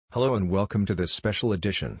Hello and welcome to this special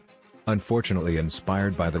edition. Unfortunately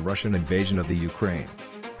inspired by the Russian invasion of the Ukraine.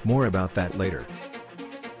 More about that later.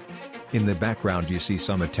 In the background you see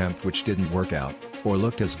some attempt which didn't work out, or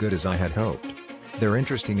looked as good as I had hoped. They're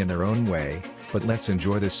interesting in their own way, but let's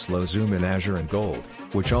enjoy this slow zoom in azure and gold,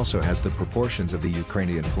 which also has the proportions of the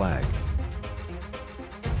Ukrainian flag.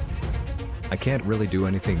 I can't really do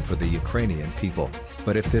anything for the Ukrainian people,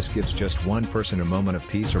 but if this gives just one person a moment of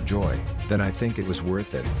peace or joy, then I think it was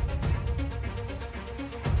worth it.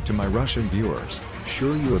 To my Russian viewers,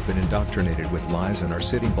 sure you have been indoctrinated with lies and are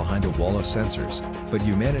sitting behind a wall of censors, but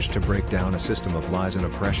you managed to break down a system of lies and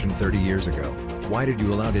oppression 30 years ago. Why did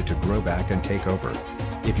you allow it to grow back and take over?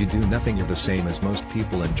 If you do nothing, you're the same as most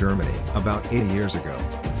people in Germany about 80 years ago.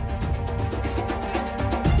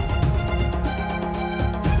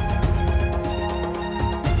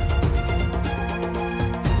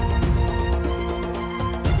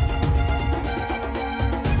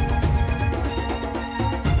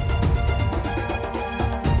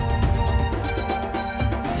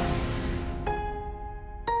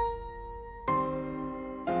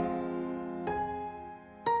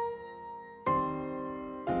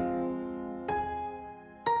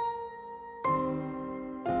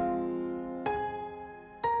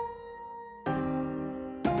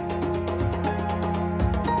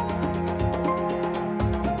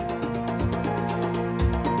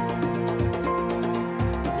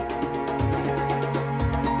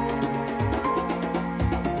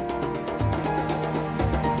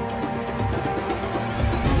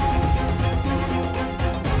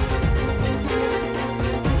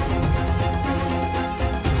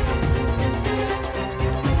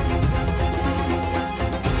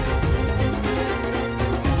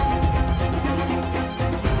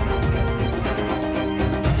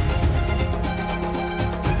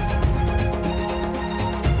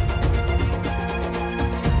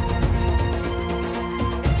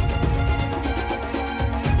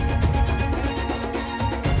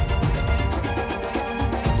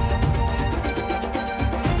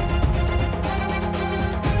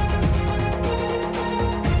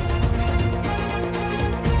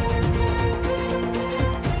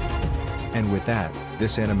 And with that,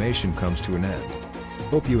 this animation comes to an end.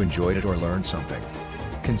 Hope you enjoyed it or learned something.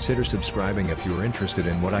 Consider subscribing if you're interested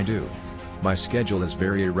in what I do. My schedule is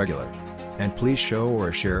very irregular. And please show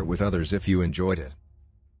or share it with others if you enjoyed it.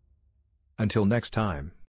 Until next time.